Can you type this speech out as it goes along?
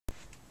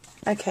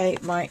Okay,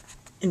 my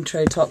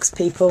Introtox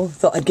people,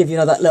 thought I'd give you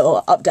another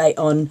little update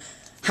on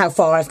how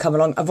far I've come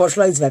along. I've watched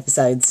loads of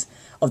episodes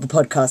of the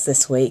podcast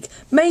this week,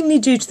 mainly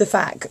due to the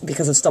fact,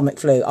 because of stomach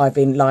flu, I've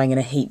been lying in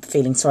a heap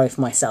feeling sorry for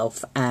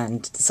myself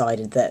and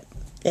decided that,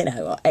 you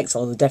know,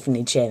 X-Files will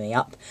definitely cheer me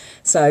up.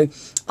 So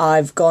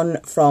I've gone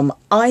from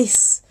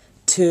Ice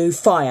to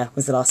Fire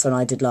was the last one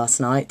I did last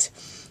night.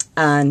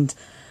 And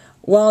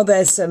while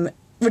there's some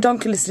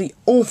ridiculously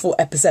awful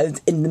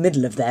episodes in the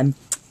middle of them,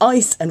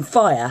 Ice and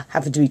Fire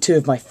happen to be two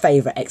of my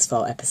favourite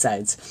X-Files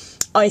episodes.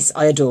 Ice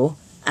I adore,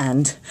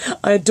 and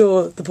I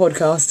adore the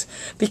podcast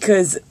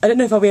because I don't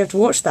know if I'll be able to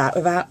watch that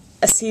without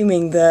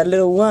assuming the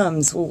little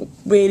worms will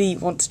really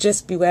want to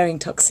just be wearing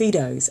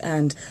tuxedos,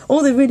 and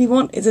all they really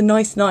want is a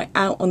nice night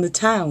out on the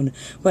town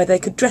where they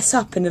could dress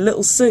up in a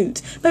little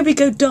suit, maybe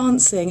go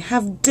dancing,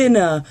 have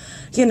dinner,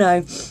 you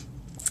know.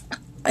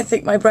 I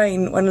think my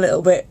brain went a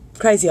little bit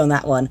crazy on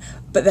that one,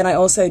 but then I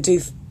also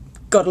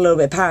got a little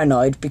bit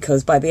paranoid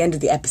because by the end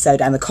of the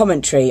episode and the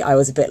commentary I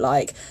was a bit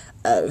like,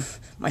 oh,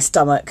 my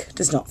stomach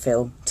does not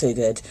feel too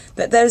good.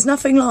 That there's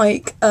nothing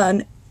like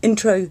an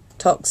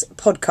Introtox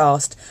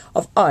podcast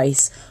of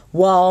Ice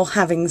while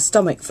having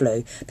stomach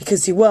flu,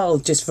 because you will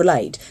just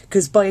relate,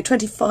 because by your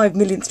 25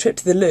 millionth trip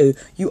to the loo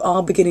you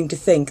are beginning to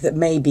think that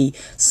maybe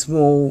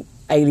small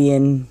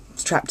alien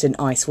trapped in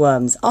ice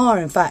worms are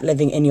in fact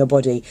living in your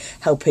body,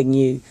 helping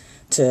you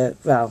to,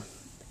 well,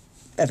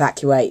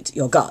 evacuate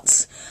your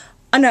guts.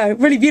 I know,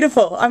 really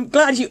beautiful. I'm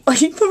glad you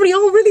probably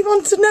all really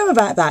want to know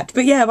about that.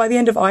 But yeah, by the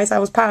end of Ice, I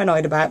was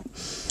paranoid about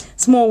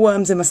small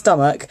worms in my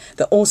stomach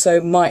that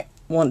also might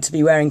want to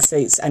be wearing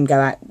suits and go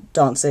out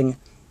dancing.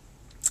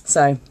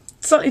 So,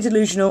 slightly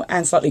delusional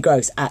and slightly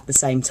gross at the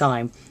same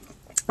time.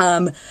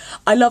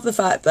 I love the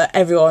fact that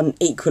everyone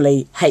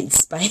equally hates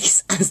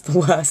space as the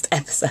worst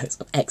episodes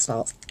of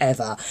X-Files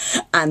ever,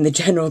 and the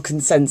general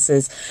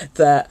consensus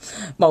that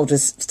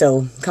Mulder's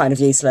still kind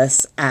of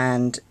useless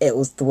and it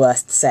was the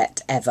worst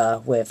set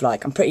ever with,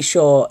 like, I'm pretty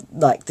sure,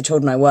 like, the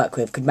children I work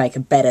with could make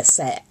a better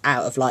set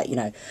out of, like, you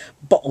know,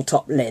 bottle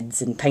top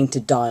lids and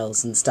painted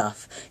dials and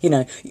stuff. You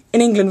know,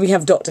 in England we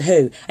have Doctor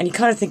Who and you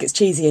kind of think it's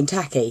cheesy and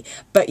tacky,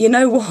 but you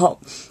know what?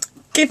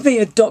 Give me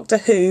a Doctor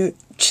Who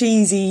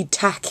cheesy,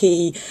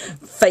 tacky,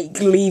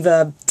 fake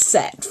lever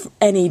set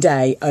any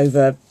day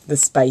over the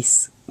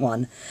space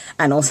one.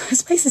 And also,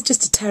 space is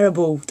just a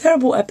terrible,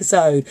 terrible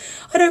episode.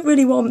 I don't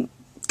really want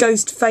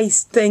ghost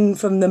face thing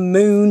from the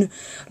moon.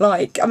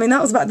 Like, I mean,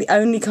 that was about the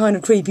only kind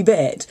of creepy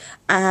bit.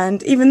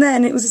 And even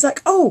then, it was just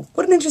like, oh,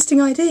 what an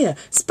interesting idea.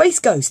 Space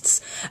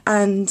ghosts.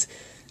 And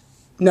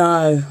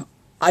no,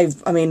 I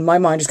mean, my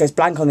mind just goes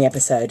blank on the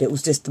episode. It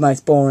was just the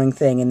most boring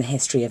thing in the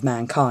history of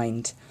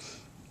mankind.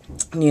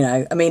 You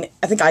know, I mean,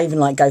 I think I even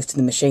like Ghost in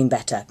the Machine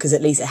better, because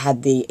at least it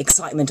had the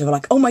excitement of,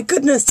 like, oh my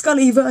goodness,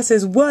 Scully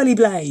versus Whirly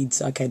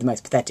Blades. Okay, the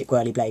most pathetic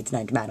Whirly Blades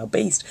known to man or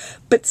beast,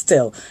 but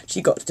still, she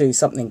got to do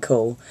something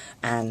cool,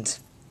 and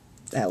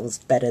that was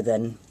better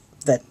than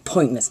the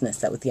pointlessness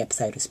that was the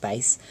episode of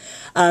Space.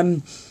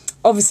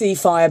 Obviously,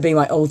 Fire being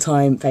my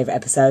all-time favourite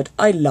episode.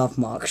 I love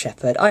Mark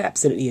Sheppard. I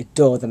absolutely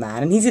adore the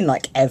man. And he's in,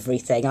 like,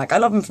 everything. Like, I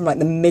love him from, like,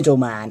 The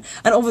Middleman.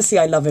 And obviously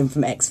I love him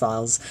from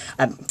X-Files.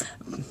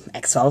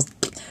 X-Files.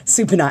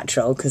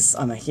 Supernatural, because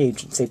I'm a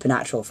huge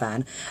Supernatural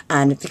fan.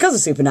 And because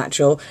of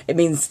Supernatural, it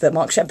means that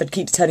Mark Sheppard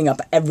keeps turning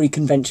up at every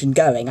convention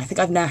going. I think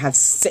I've now have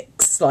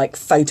 6, like,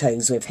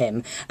 photos with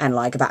him and,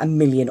 like, about 1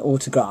 million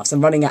autographs.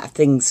 I'm running out of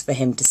things for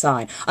him to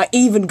sign. I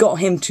even got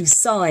him to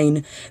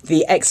sign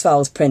the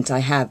X-Files print I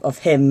have of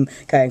him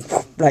going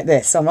like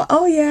this. So I'm like,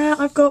 oh yeah,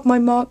 I've got my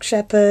Mark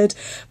Sheppard,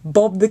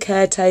 Bob the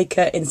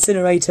Caretaker,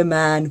 Incinerator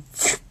Man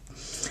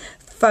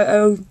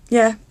photo.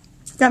 Yeah,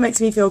 that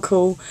makes me feel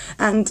cool.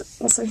 And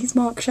also, he's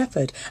Mark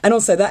Sheppard. And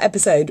also, that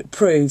episode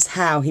proves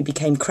how he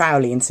became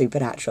Crowley in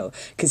Supernatural.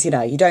 Because, you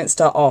know, you don't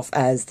start off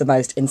as the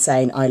most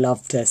insane, I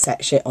love to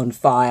set shit on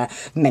fire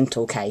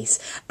mental case,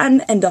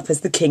 and end up as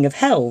the king of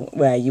hell,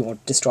 where you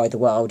want to destroy the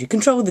world, you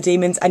control the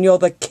demons, and you're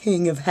the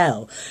king of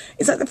hell.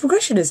 It's like the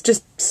progression is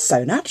just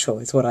so natural,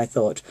 is what I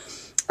thought.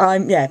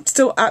 I'm, yeah,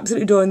 still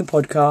absolutely adoring the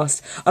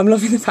podcast. I'm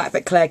loving the fact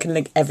that Claire can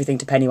link everything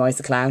to Pennywise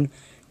the Clown.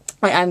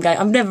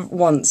 I've never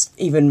once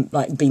even,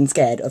 like, been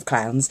scared of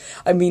clowns.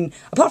 I mean,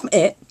 apart from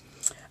it,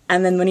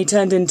 and then when he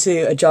turned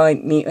into a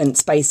giant mutant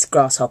space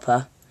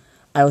grasshopper,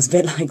 I was a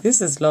bit like, this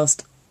has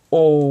lost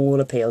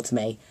all appeal to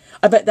me.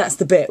 I bet that's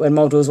the bit when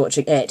Mulder was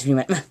watching it, and he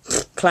went,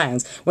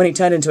 clowns. When he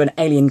turned into an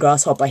alien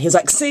grasshopper, he was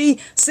like, see,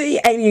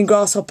 alien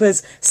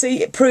grasshoppers,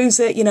 see, it proves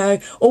it, you know,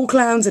 all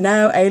clowns are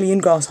now alien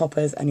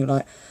grasshoppers. And you're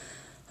like,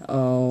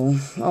 oh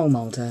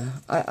Mulder,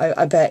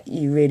 I bet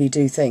you really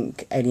do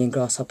think alien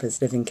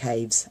grasshoppers live in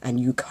caves and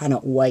you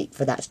cannot wait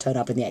for that to turn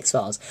up in the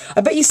X-Files.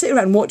 I bet you sit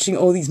around watching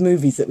all these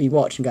movies that we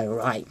watch and go,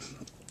 right,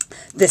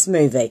 this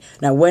movie,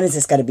 now when is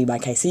this going to be my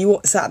case? So you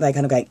sat there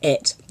kind of going,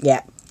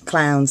 yeah,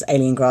 clowns,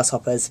 alien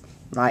grasshoppers,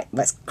 right,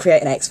 let's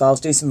create an X-Files,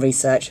 do some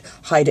research,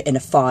 hide it in a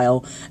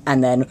file,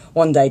 and then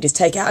one day just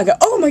take it out and go,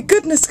 oh my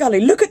goodness, Scully,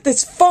 look at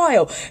this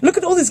file, look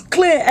at all this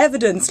clear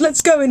evidence,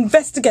 let's go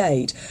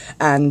investigate.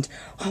 And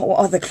what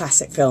other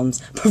classic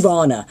films?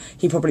 Piranha.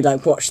 He probably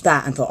like watched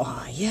that and thought,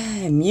 oh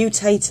yeah,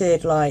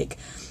 mutated like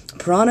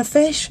piranha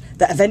fish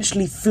that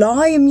eventually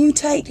fly and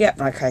mutate.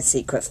 Yep, okay,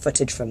 secret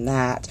footage from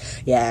that.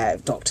 Yeah,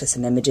 doctor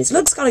some images.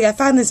 Look, Scully, I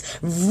found this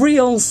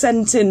real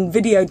sent-in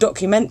video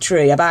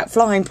documentary about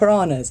flying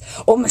piranhas.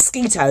 Or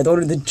mosquito,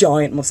 one of the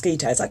giant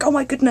mosquitoes. Like, oh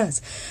my goodness.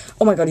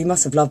 Oh my god, he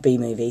must have loved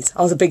B-movies.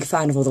 I was a big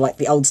fan of all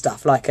the old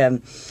stuff, like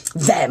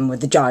Them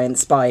with the giant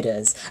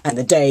spiders and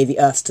The Day the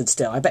Earth Stood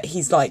Still. I bet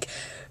he's like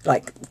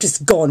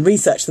just gone,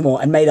 researched them all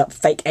and made up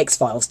fake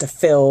X-Files to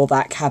fill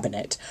that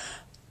cabinet.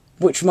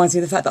 Which reminds me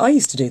of the fact that I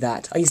used to do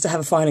that. I used to have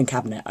a filing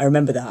cabinet. I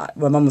remember that.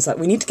 My mum was like,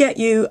 we need to get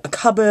you a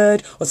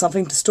cupboard or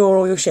something to store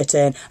all your shit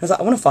in. I was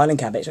like, I want a filing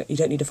cabinet. You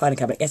don't need a filing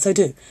cabinet. Yes, I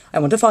do. I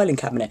want a filing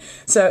cabinet.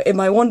 So in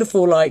my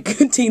wonderful,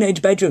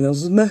 teenage bedroom, there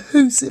was a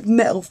massive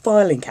metal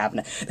filing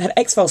cabinet that had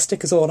X-Files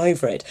stickers all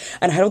over it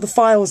and had all the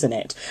files in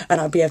it. And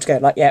I'd be able to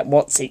go yeah,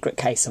 what secret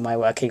case am I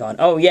working on?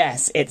 Oh,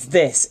 yes, it's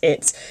this.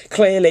 It's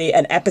clearly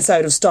an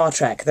episode of Star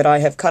Trek that I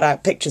have cut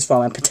out pictures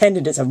from and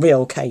pretended it's a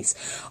real case.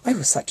 I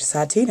was such a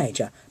sad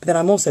teenager. But then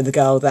I'm also the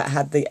girl that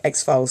had the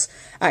X-Files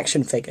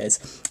action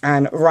figures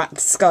and wrapped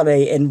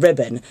Scully in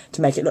ribbon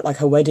to make it look like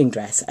her wedding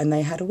dress. And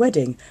they had a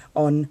wedding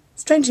on,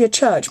 strangely, a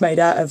church made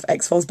out of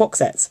X-Files box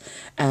sets.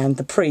 And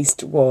the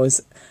priest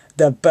was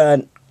the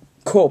burnt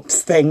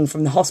corpse thing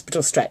from the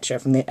hospital stretcher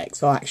from the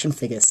X-Files action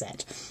figure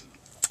set.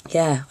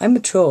 Yeah, I'm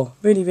mature,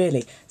 really,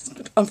 really.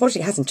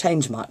 Unfortunately, it hasn't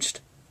changed much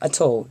at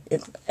all.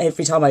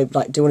 Every time I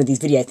do one of these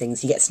video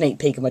things, you get a sneak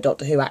peek of my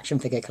Doctor Who action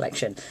figure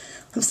collection.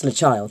 I'm still a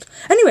child.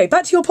 Anyway,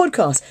 back to your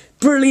podcast.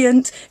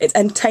 Brilliant. It's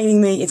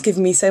entertaining me. It's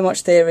giving me so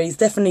much theories.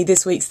 Definitely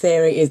this week's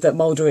theory is that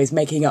Mulder is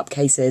making up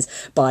cases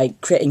by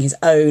creating his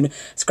own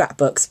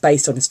scrapbooks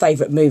based on his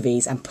favourite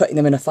movies and putting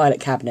them in a filing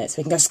cabinet so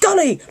he can go,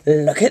 Scully,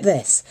 look at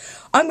this.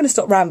 I'm going to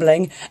stop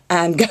rambling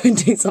and go and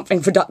do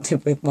something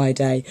productive with my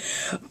day.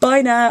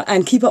 Bye now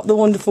and keep up the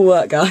wonderful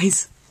work,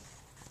 guys.